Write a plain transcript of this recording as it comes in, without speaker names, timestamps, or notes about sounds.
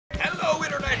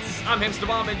I'm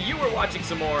HamsterBomb, and you are watching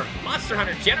some more Monster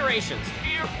Hunter Generations.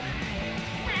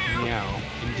 Meow.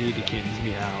 Indeed, the kittens.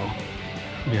 Meow.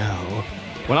 Meow.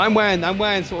 Well, I'm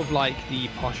wearing sort of like the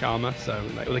posh armor, so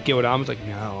like with the guild armor's like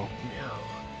meow.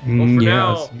 Well, for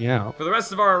now, meow. for the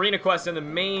rest of our arena quests in the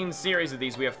main series of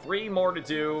these, we have 3 more to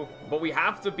do, but we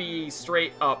have to be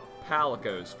straight up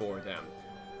Palicos for them.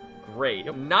 Great.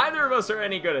 Yep. Neither of us are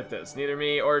any good at this, neither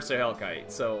me or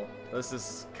SOHellKite, so this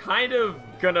is kind of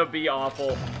gonna be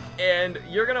awful, and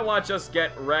you're gonna watch us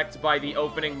get wrecked by the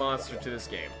opening monster to this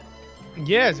game.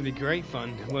 Yeah, it's gonna be great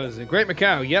fun. Was a great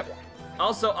Macau. Yep.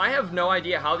 Also, I have no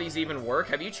idea how these even work.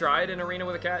 Have you tried an arena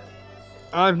with a cat?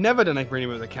 I've never done a arena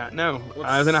with a cat. No,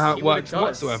 I don't know how it works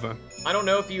whatsoever. I don't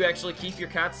know if you actually keep your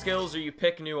cat skills or you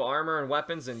pick new armor and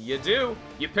weapons, and you do.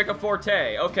 You pick a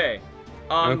forte. Okay.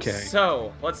 Okay.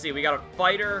 So let's see. We got a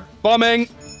fighter, bombing,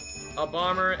 a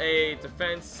bomber, a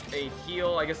defense, a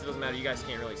heal. I guess it doesn't matter. You guys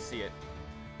can't really see it.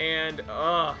 And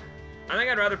I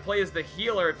think I'd rather play as the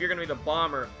healer if you're gonna be the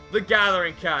bomber. The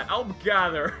gathering cat. I'll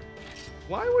gather.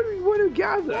 Why would we want to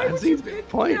gather? Why would you pick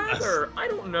gather? I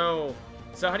don't know.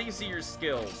 So how do you see your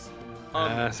skills?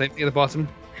 Same thing at the bottom.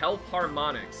 Health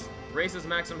harmonics. Raises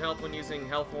maximum health when using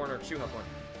health horn or true health horn.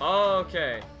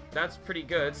 Okay, that's pretty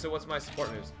good. So what's my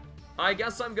support moves? I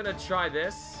guess I'm gonna try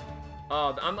this.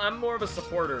 I'm more of a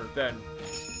supporter then,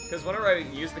 because whenever I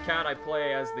use the cat, I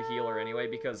play as the healer anyway,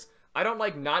 because I don't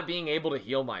like not being able to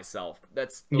heal myself.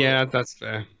 Yeah, that's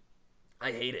fair.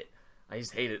 I hate it. I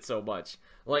just hate it so much.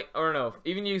 Like, I don't know,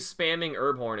 even you spamming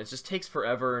herb horn, it just takes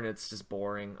forever and it's just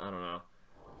boring. I don't know.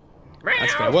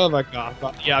 That's fair. Well,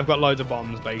 I've got loads of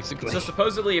bombs basically. So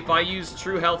supposedly, if I use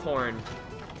true health horn,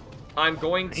 I'm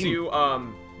going to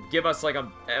give us like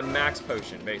a max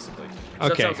potion, basically.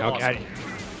 So okay. That sounds awesome.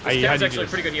 This cat's actually a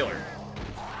pretty good healer.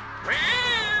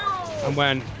 And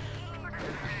when?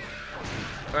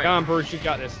 Right. Come on, Bruce, you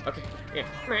got this. Okay. Yeah.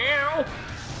 Meow.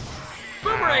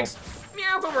 Boomerangs.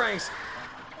 Meow. Boomerangs.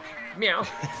 Meow.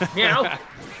 Meow.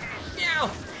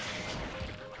 Meow.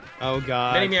 Oh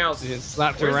god. Many meows. It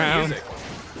slapped Where's around. The music?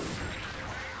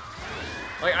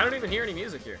 Like, I don't even hear any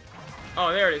music here.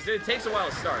 Oh, there it is. It takes a while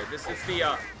to start. It's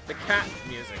the cat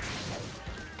music.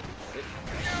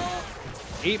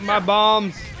 Eat my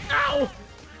bombs. Ow!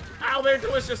 Ow, they're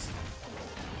delicious.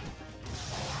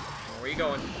 Where are you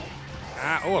going?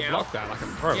 Oh, I blocked that like a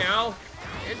pro. Meow.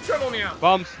 And triple meow.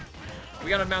 Bombs. We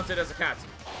gotta mount it as a cat.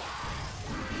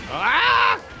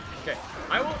 Ah! Okay.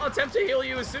 I will attempt to heal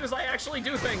you as soon as I actually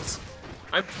do things.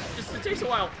 It takes a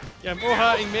while. Yeah, more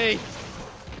hurting me.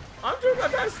 I'm doing my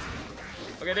best.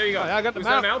 Okay, there you go. I got the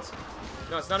mount. That a mount?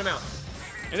 No, it's not a mount.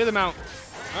 It is a mount.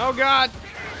 Oh god.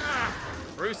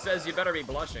 Bruce says you better be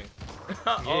blushing.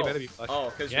 Yeah, you better be blushing.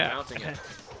 Oh, because you're mounting it.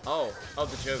 Oh,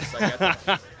 the jokes. I get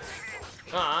that.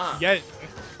 Yeah.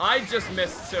 I just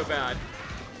missed so bad.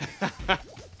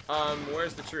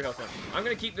 Where's the true health one? I'm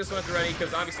gonna keep this one at the ready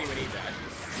because obviously we need that.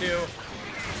 2.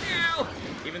 Meow.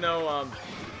 Even though,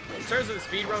 in terms of the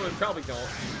speed run, we probably don't.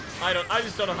 I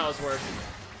just don't know how this works.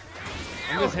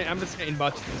 I'm just hitting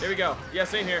buttons. There we go. Yeah,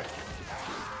 same here.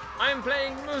 I'm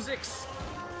playing musics.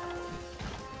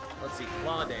 Let's see,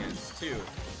 claw dance 2.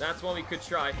 That's one we could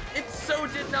try. It so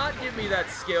did not give me that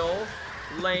skill.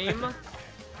 Lame.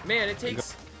 Man, it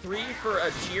takes 3 for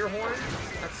a cheer horn.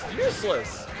 That's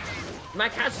useless. My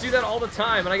cats do that all the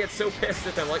time, and I get so pissed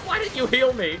at them. Like, why didn't you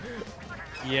heal me?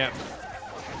 Yep.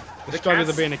 The struggles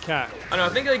of being a cat. I don't know. I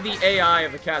think like the AI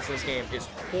of the cats in this game is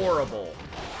horrible.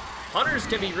 Hunters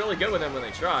can be really good with them when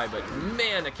they try, but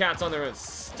man, the cats on their own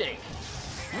stink.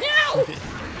 Meow!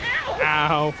 Meow!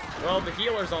 Ow. Well, the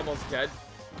healer's almost dead.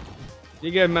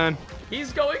 You good, man?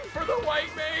 He's going for the white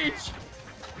mage.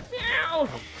 Meow!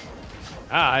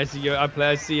 Ah, I see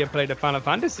you play the Final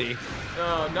Fantasy.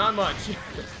 No, not much.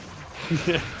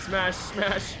 Smash,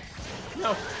 smash.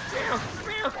 No. Meow,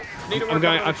 meow. Need to work on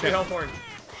the health horn.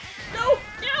 No,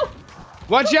 no.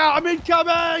 Watch out, I'm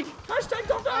incoming! Hashtag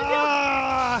don't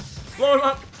die. Blow him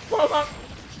up, blow him up.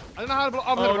 I don't know how to blow.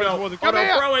 I'm oh gonna no, towards oh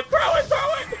no, throw it, throw it,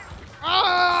 throw it.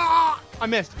 Ah! I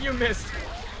missed. You missed.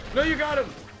 No, you got him.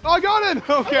 Oh, I got him.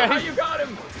 Okay. I don't know how you got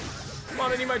him. Come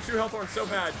on, I need my true health horn so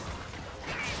bad.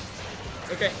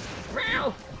 Okay.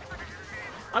 Meow.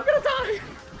 I'm gonna die.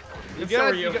 And so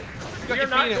are you. You're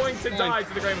not going to die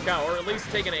to the Grey Macaw, or at least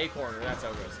take an acorn, or that's how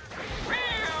it goes.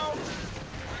 Meow.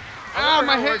 Ah,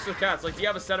 my head head. works with cats. Like, do you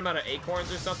have a set amount of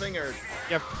acorns or something, or?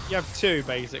 You have 2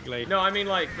 basically. No, I mean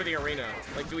like for the arena.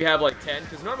 Like, do we have like 10?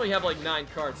 Because normally you have like 9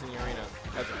 carts in the arena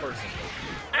as a person.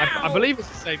 I believe it's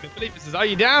the same. I believe it's. Are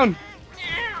you down?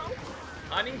 Meow.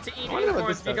 I need to eat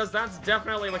acorns because that's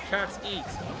definitely what cats eat.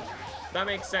 That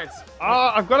makes sense.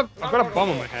 Ah, I've got a bomb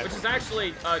on my head. Which is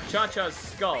actually Cha-Cha's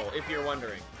skull, if you're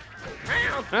wondering.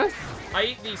 Huh? I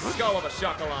eat the skull of a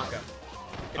shakalaka.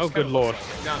 Oh, good lord.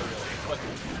 Like not really, but...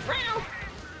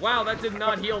 Wow, that did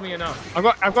not heal me enough.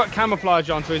 I've got camouflage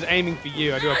on, so he's aiming for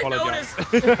you. I do apologize.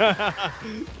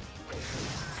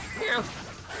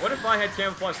 What if I had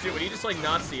camouflage too? Would he just like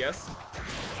not see us?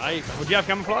 Would you have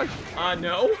camouflage?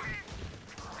 No.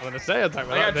 I'm gonna say it. I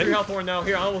got true health for now.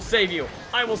 Here, I will save you.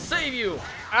 I will save you.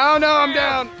 Oh no, I'm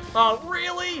down. Oh,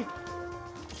 really?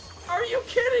 Are you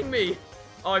kidding me?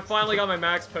 Oh, I finally got my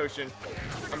max potion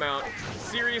amount.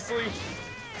 Seriously?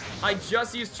 I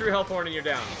just used true health horn and you're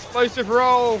down. Explosive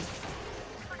roll.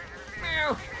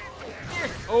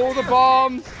 All the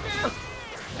bombs.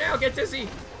 Now get dizzy.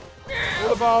 All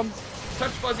the bombs. Touch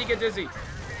Fuzzy, get dizzy.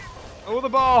 All the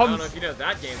bombs. I don't know if you know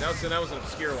that game. That was an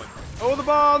obscure one. All the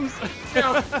bombs.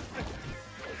 No.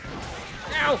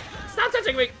 Ow! Stop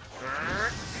touching me.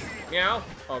 Meow.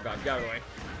 Oh god, got away.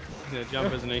 He's gonna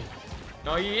jump, isn't he?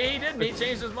 No, he didn't. He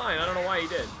changed his mind. I don't know why he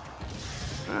did.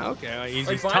 Ah, okay. He's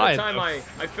Like, by tired, the time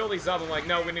though. I fill these up, I'm like,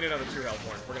 no, we need another true health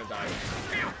horn. We're gonna die.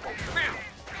 Meow. Meow.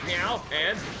 Meow.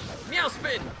 And meow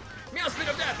spin. Meow spin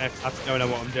of death. I don't know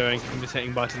what I'm doing. I'm just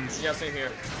hitting buttons. Yeah, same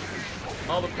here.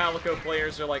 All the Palico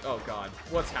players are like, oh god,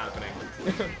 what's happening?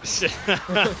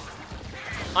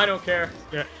 I don't care.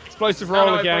 Yeah. Explosive Not how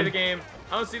roll I play again. the game.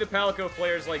 I don't see the Palico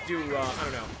players like do, I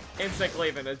don't know, Insect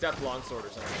Laven, a Death Longsword or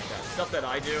something like that. Stuff that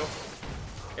I do.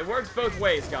 It works both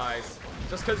ways, guys.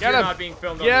 Just because you're not being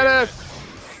filmed on the internet.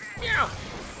 Meow!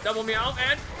 Double meow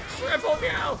and triple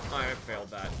meow! I failed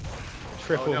that.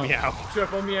 Triple meow.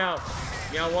 Triple meow.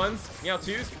 Meow ones, meow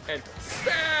twos, and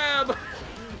stab!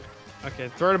 Okay,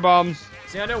 throw the bombs.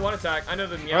 See, I know one attack. I know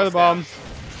the meow. Throw the bombs.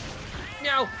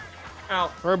 Meow! Ow.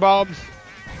 Throw bombs.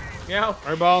 Meow.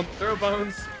 Throw bombs. Throw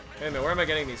bones. Wait a minute, where am I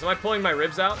getting these? Am I pulling my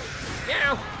ribs out?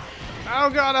 Meow! Oh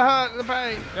god, I hurt the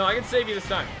pain. No, I can save you this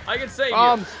time. I can save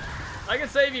Bombs. you. I can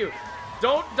save you.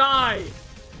 Don't die.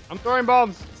 I'm throwing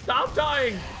bombs. Stop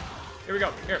dying. Here we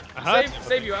go. Here.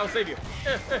 Save you. I'll save you.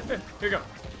 Here we go.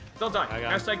 Don't die.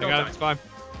 Hashtag don't die. It's fine.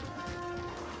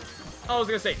 I was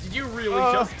gonna say, did you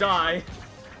really just die?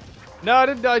 No, I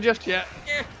didn't die just yet.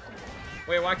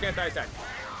 Wait, why can't I attack?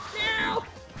 Meow.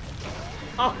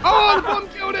 Oh, the bomb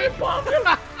killed him. Bombed him.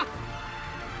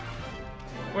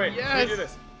 Wait, yes. let me do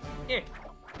this. Meow.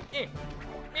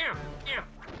 Meow. Meow.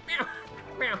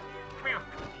 Meow. Meow.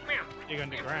 Meow. Dig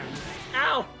underground.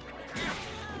 Ow.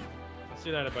 Let's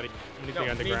do that, buddy. I'm gonna dig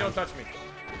No, underground. don't touch me.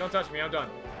 Don't touch me. I'm done.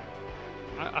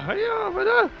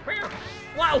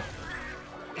 Wow.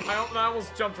 I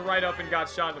almost jumped right up and got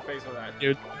shot in the face with that.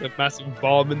 Dude, the massive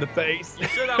bomb in the face. You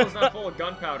sure that was not full of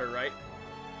gunpowder, right?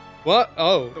 What?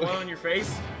 Oh. The one on your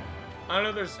face? I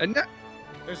don't know,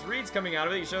 there's reeds coming out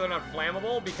of it. You sure they're not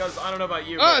flammable? Because I don't know about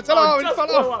you. Oh, it's all just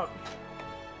blew up.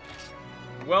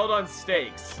 Well done,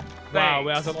 steaks. Wow,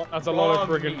 Thanks. that's a lot of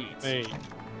Raw friggin' meat. meat.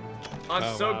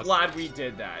 I'm so glad we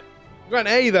did that. We got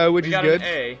an A though, which We is got good. an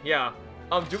A, yeah.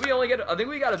 Do we only get? I think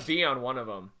we got a B on one of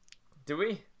them. Do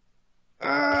we?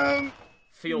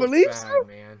 Feels believe bad, so?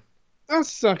 man. That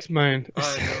sucks, man.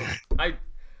 I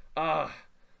know.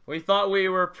 We thought we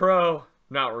were pro.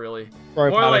 Not really.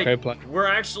 Pro More Palico like we're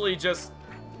actually just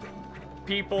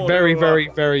people. Very,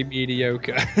 who, very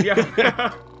mediocre.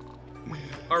 Yeah.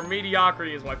 Our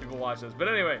mediocrity is why people watch this. But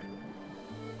anyway.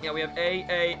 Yeah, we have A,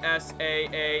 A, S, A,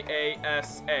 A, A,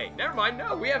 S, A. Never mind.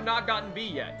 No, we have not gotten B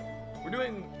yet. We're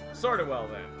doing sort of well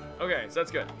then. Okay, so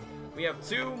that's good. We have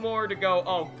 2 more to go.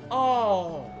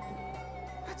 Oh.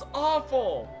 That's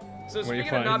awful. So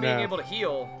speaking of not being able to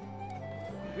heal,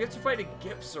 we have to fight a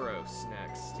Gypsaros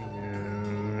next.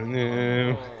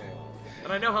 No.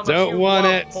 And I know how much Don't you want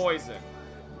love it. poison.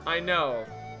 I know.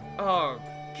 Oh,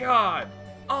 God.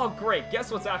 Oh, great.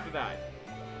 Guess what's after that?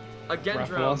 A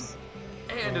Gendrum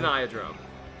and an Iodrome.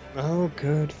 Oh,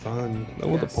 good fun.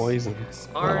 Oh, the poison. Yes.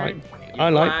 I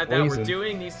glad like that we're poison.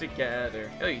 doing these together.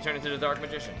 Oh, you turned into the Dark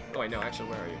Magician. Oh, wait, no, actually,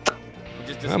 where are you?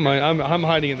 You just I'm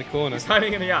hiding in the corner. He's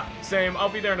hiding in the, same. I'll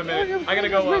be there in a minute. I gotta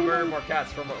go murder more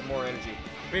cats for more energy.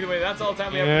 But either way, that's all the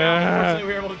time we have for now. Unfortunately,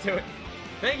 we were able to do it.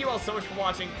 Thank you all so much for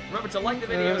watching. Remember to like the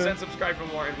videos and subscribe for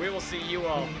more, and we will see you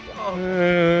all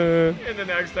in the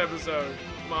next episode.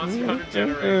 Monster Hunter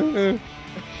Generations.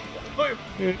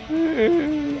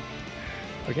 Boom.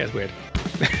 Okay, it's weird.